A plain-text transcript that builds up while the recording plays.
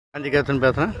காஞ்சிகேசன்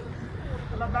பேசுகிறேன்.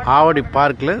 ஆவடி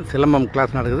பார்க்கில் சிலம்பம்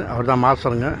கிளாஸ் நடக்குது. அவர் தான்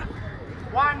மாஸ்டருங்க.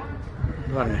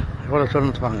 பாருங்க எவ்வளோ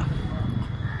ஸ்டூடெண்ட்ஸ் பாருங்க.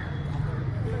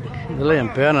 இதில்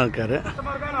என் பேரன் இருக்கார்.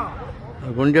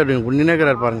 குஞ்சர்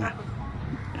குஞ்சினேக்கிறார் பாருங்க.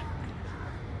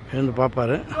 இருந்து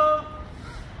பார்ப்பார்.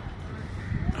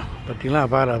 பார்த்தீங்களா?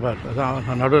 பாரு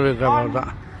அதான் நடுவில் இருக்கிற அவர்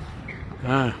தான்.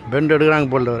 பெண்டு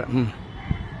எடுக்கிறாங்க போல் வர.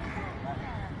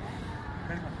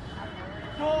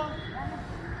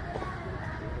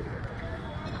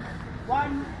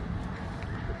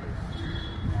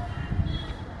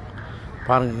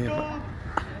 பாருங்க நீங்கள்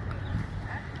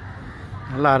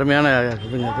நல்லா அருமையான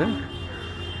இதுங்க அது.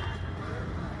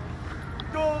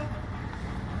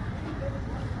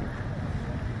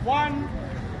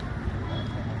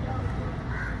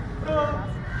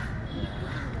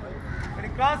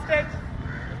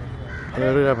 அது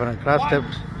எடுக்க பாருங்க. கிராஸ்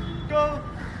ஸ்டெப்ஸ் 2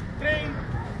 3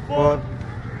 4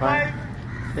 5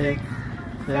 6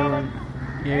 7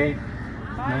 8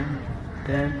 9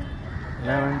 10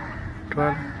 11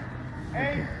 12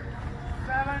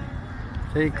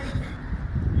 6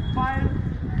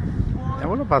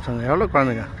 எவ்வளோ பசங்க, எவ்வளோ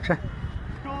குழந்தைங்க.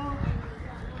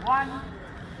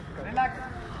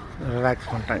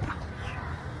 ரிலாக்ஸ் பண்ணிட்டாங்க.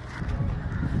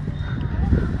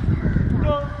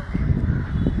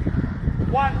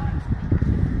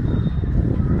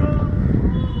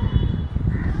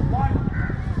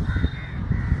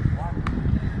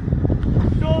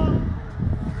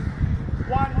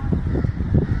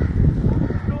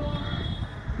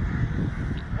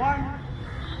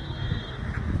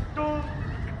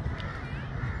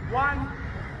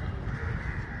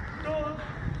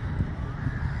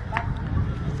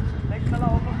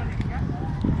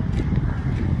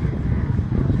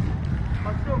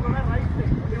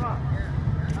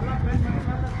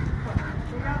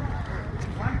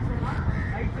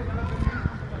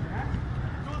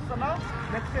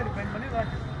 Next year depend money that.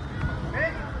 Okay.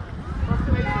 First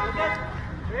way okay.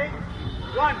 Wait.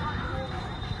 1.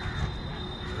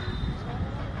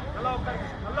 Hello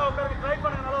try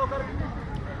பண்ணுங்க. நல்லா உட்காருங்க.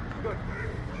 Good.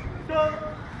 2.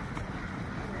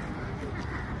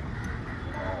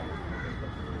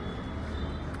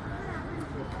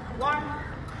 1.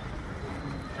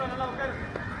 So நல்லா உட்காருங்க.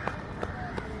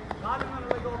 காலுங்க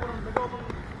நல்லா open.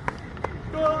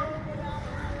 2.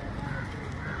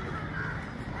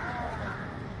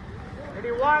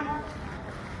 Ready? 1,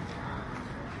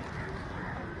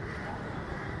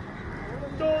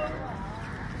 2.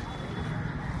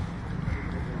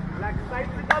 Relax. Side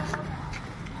sit up.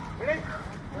 Ready?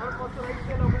 Now first right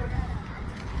side over.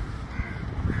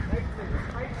 Right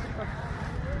side sit up.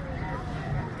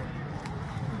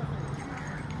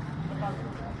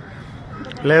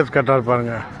 Legs cut out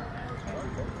பாருங்க.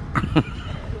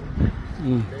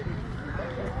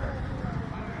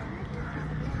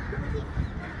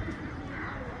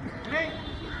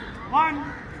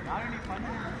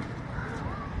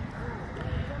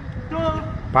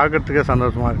 பார்க்கறதுக்கே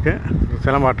சந்தோஷமாக இருக்குது.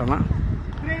 சிலம்பாட்டம்னா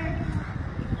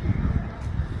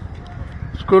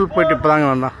ஸ்கூல் போயிட்டு இப்போ தாங்க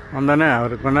வந்தோடனே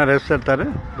அவருக்கு கொஞ்சம் ரெஸ்ட் எடுத்தார்.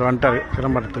 இப்போ வந்துட்டார்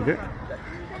சிலம்பாட்டத்துக்கு.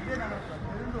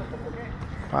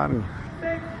 பாருங்கள்,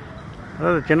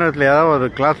 அதாவது சின்ன வயசில் ஏதாவது ஒரு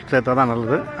கிளாஸ் சேர்த்தா தான்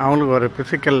நல்லது. அவங்களுக்கு ஒரு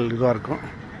ஃபிசிக்கல் இதுவாக இருக்கும்.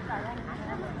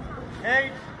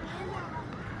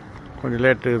 கொஞ்சம்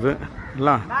லேட்டு இது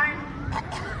எல்லாம்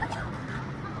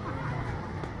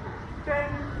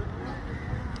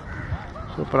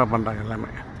சூப்பராக பண்ணுறாங்க எல்லாமே.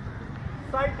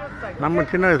 நம்ம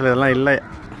சின்ன வயசில் இதெல்லாம் இல்லை.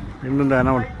 இன்னும்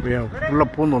என்ன ஃபுல்லாக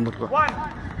பூந்து வந்துருக்கோம்.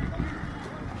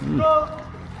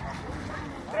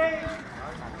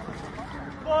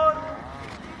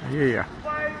 ஐயா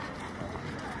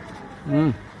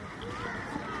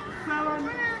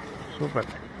சூப்பர்.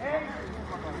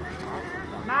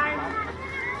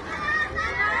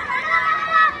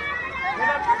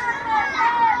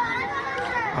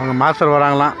 அவங்க மாஸ்டர்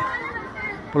வராங்களாம்.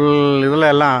 ஃபுல்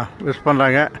இதில் எல்லாம் விஷ்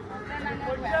பண்ணுறாங்க.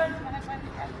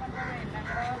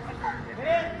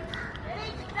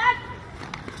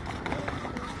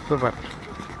 சூப்பர்.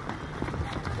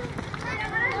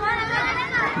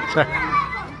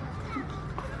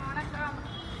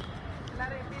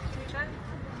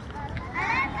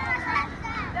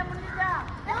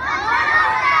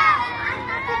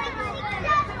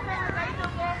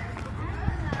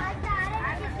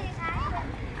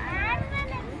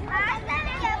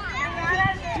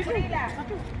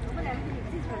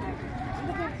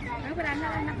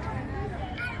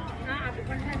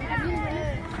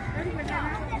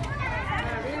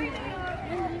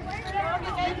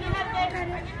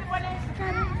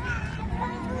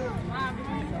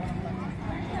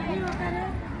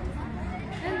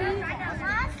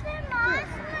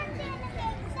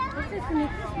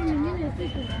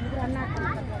 Next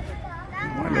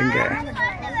இங்கே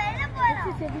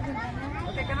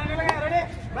ready?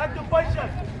 Back to position.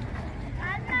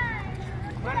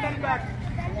 Front and back.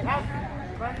 Yes.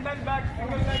 Front and back.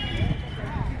 Single leg.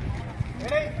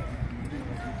 Ready?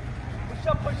 Push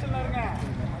up position.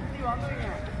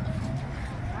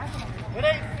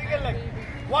 Ready? Single leg.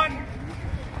 1.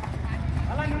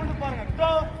 Alla nimandu paarenga.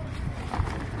 2.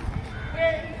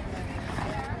 3.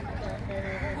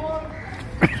 4.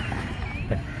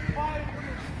 5.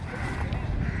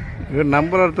 இது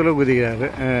நம்பர் இடத்துல குதிக்கிறாரு.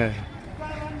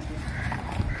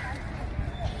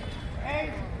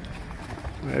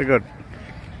 Very good.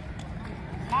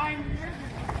 9.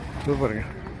 Super.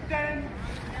 10.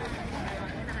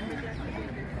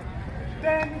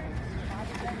 10.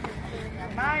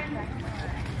 9.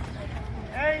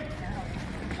 8.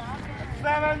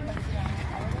 7.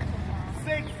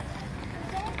 6.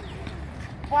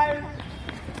 5.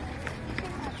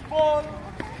 4.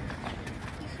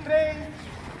 3.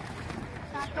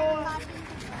 2.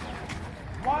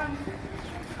 1.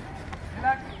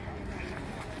 Relax.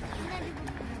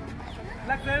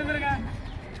 Relax. எழுந்துருங்க.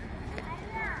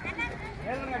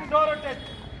 Door rotate.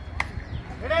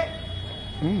 Ready?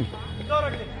 Door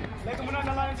rotate. Leg முன்னாடி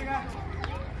நல்லா வச்சுங்க.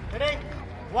 Ready?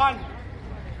 1,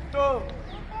 2,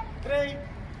 3,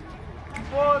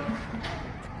 4,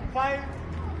 5.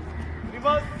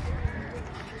 Reverse.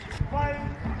 5,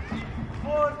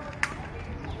 4,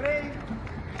 3,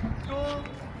 2,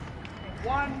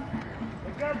 1.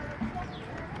 Leg up.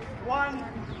 1,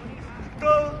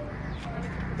 2,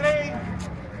 3,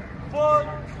 4,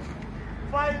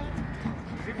 5.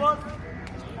 Reverse.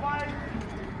 5,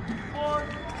 4,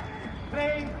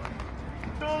 3,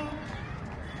 2,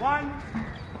 1.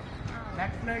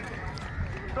 Next leg.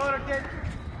 Toe rotate.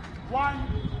 1,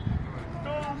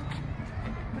 2,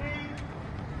 3,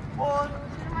 4,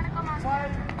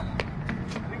 5.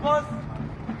 Reverse.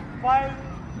 5,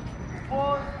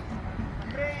 4,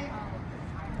 3,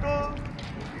 2,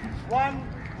 1.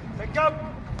 Leg up.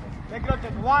 Leg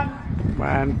rotate. 1,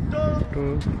 2,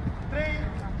 3,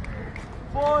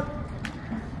 4,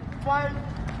 5,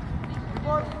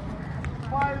 4,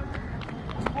 5,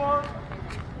 4,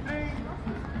 3,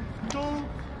 2,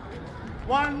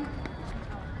 1.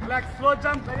 Relax. Slow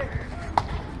jump. Ready?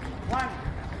 1,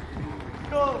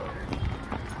 2,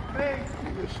 3,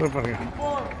 Super.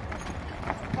 4,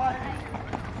 5,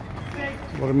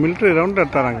 6, ஒரு military round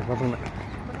எடுத்தாராங்க பசங்க.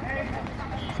 8,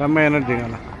 செம்ம எனர்ஜிங்க.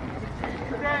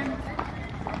 10,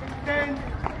 10,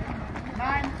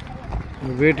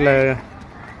 9, வீட்டில்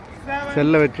 7,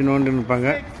 செல்லை வச்சு நோண்டி நிற்பாங்க.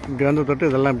 இங்கே வந்து தொட்டு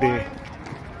இதெல்லாம் இப்படி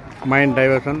மைண்ட்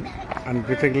டைவர்ஷன் அண்ட்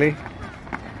ஃபிசிக்கலி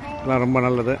இதெல்லாம் ரொம்ப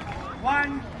நல்லது.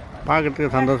 1.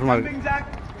 பார்க்கறதுக்கு சந்தோஷமாக இருக்குது. Jumping jack.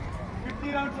 50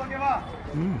 rounds, okay வா?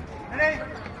 Ready?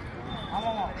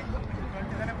 ஆமாமா.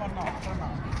 20 தானே பண்ணோம்.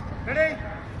 Ready?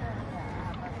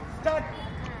 Start.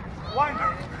 1,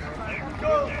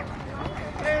 2,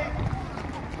 3,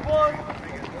 4.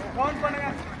 Count பண்ணுங்க.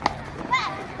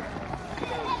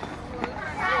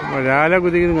 ஜாலியாக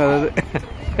குதிக்குதுங்க. அதாவது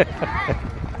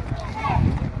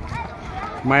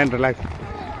மைண்ட் ரிலாக்ஸ்.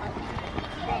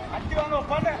 அடி வாங்க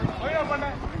பண்ணு. ஒழுங்கா பண்ணு.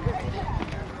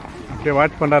 அப்படியே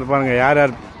வாட்ச் பண்ணுறாரு பாருங்க. யார்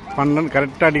யார் பண்ணணும்னு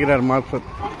கரெக்டாக அடிக்கிறார் மாஸ்டர்.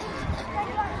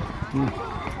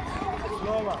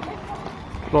 ஸ்லோவா.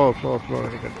 ஸ்லோ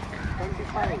இருக்குது.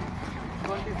 25,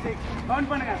 26. Count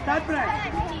பண்ணுங்க. Start பண்ணுங்க.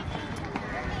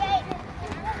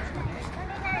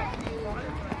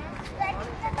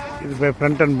 இது போய்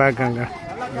ஃப்ரண்ட் அண்ட் பேக் அங்கே.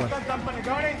 நல்லா கரெக்டா ஜம்ப் பண்ணி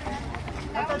கவனி.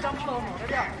 கரெக்டா ஜம்ப் பண்ணணும்.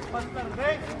 ரெடியா? First run.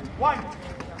 1,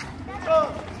 2,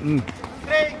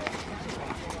 3,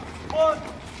 4,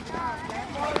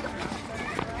 5,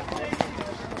 6,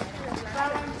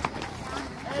 7,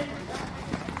 8,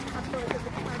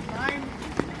 9,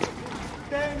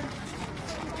 10,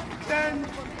 10,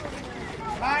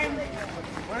 9.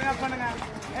 ஒழுங்கா பண்ணுங்க.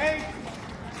 8,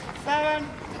 7,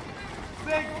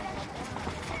 6,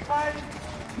 5,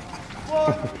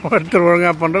 4. ஒருத்தர்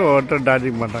ஒழுங்காக பண்ணுறோம், ஒருத்தர்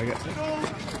டார்ஜிங் பண்ணுறாங்க. 2,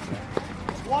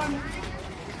 1.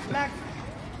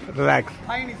 ரிலாக்ஸ்.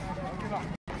 Chinese.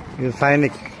 இது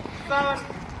சைனிக். 7,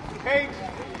 8,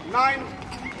 9,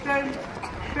 10,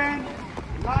 10,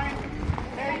 9,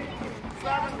 8,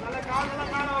 7. நல்ல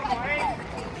காலெல்லாம் மேலே வரணும். 8,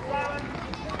 7,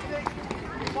 6,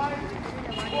 5,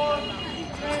 4,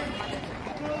 3,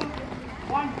 2,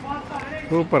 1. Faster. Ready?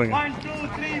 சூப்பருங்க. 1, 2,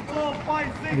 3, 4,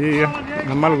 5, 6, ஐயோ 7, 8,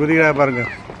 நம்மளால் குதிக்கிறா பாருங்க.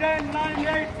 10, 9,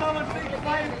 8, 7, 6,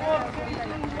 5, 4, 3,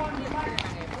 2, 1.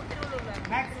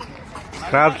 Next.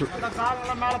 கிராஸ்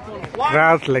காலெல்லாம் மேலே போகணும். 1,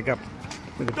 கிராஸ் லேக்கப்.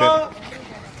 இது 2,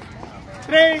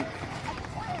 3,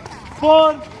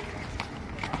 4,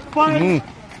 5,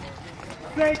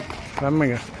 6,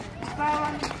 செம்மைங்க.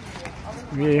 7,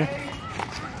 ஐயோ 8,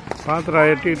 பாத்திரம்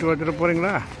எட்டிட்டு வச்சுட்டு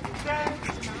போகிறீங்களா?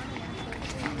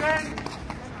 10,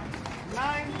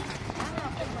 9,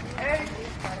 8,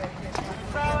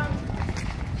 7,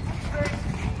 6,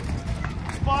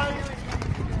 5,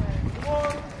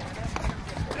 4,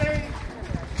 3,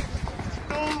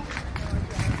 2,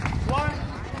 1.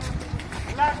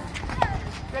 Left.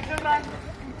 Gentlemen,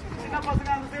 சின்ன பசங்க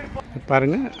அந்த சைடு போ.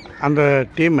 பாருங்கள், அந்த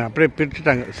டீம் அப்படியே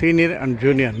பிரிச்சுட்டாங்க, சீனியர் அண்ட்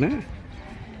ஜூனியர்னு.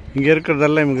 இங்கே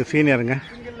இருக்கிறதெல்லாம் இவங்க சீனியருங்க.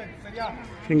 சிங்கிள் லெக் சரியா?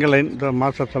 சிங்கிள் லைன் இந்த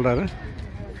மாஸ்டர் சொல்கிறாரு.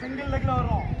 சிங்கிள் லெக்ல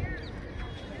வரோம்.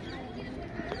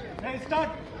 Hey,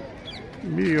 start.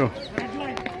 ஐயோ, Red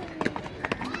line.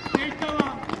 Straight வா.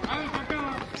 அவன் பக்கம்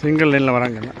வா. சிங்கிள் லைனில்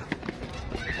வராங்க.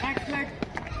 Next leg.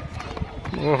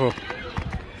 ஓஹோ,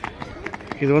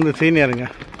 இது வந்து சீனியருங்க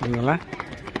இவங்கெல்லாம்.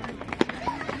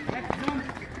 Next jump.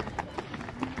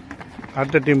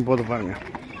 அடுத்த டீம் போது பாருங்க.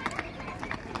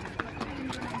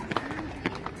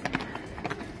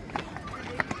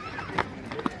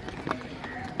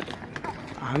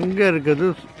 அங்கே இருக்கிறது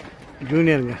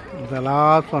ஜூனியருங்க. இந்த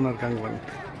லாஸ்ட் ஒன்று இருக்காங்க பாருங்க,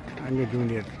 அங்கே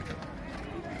ஜூனியர்.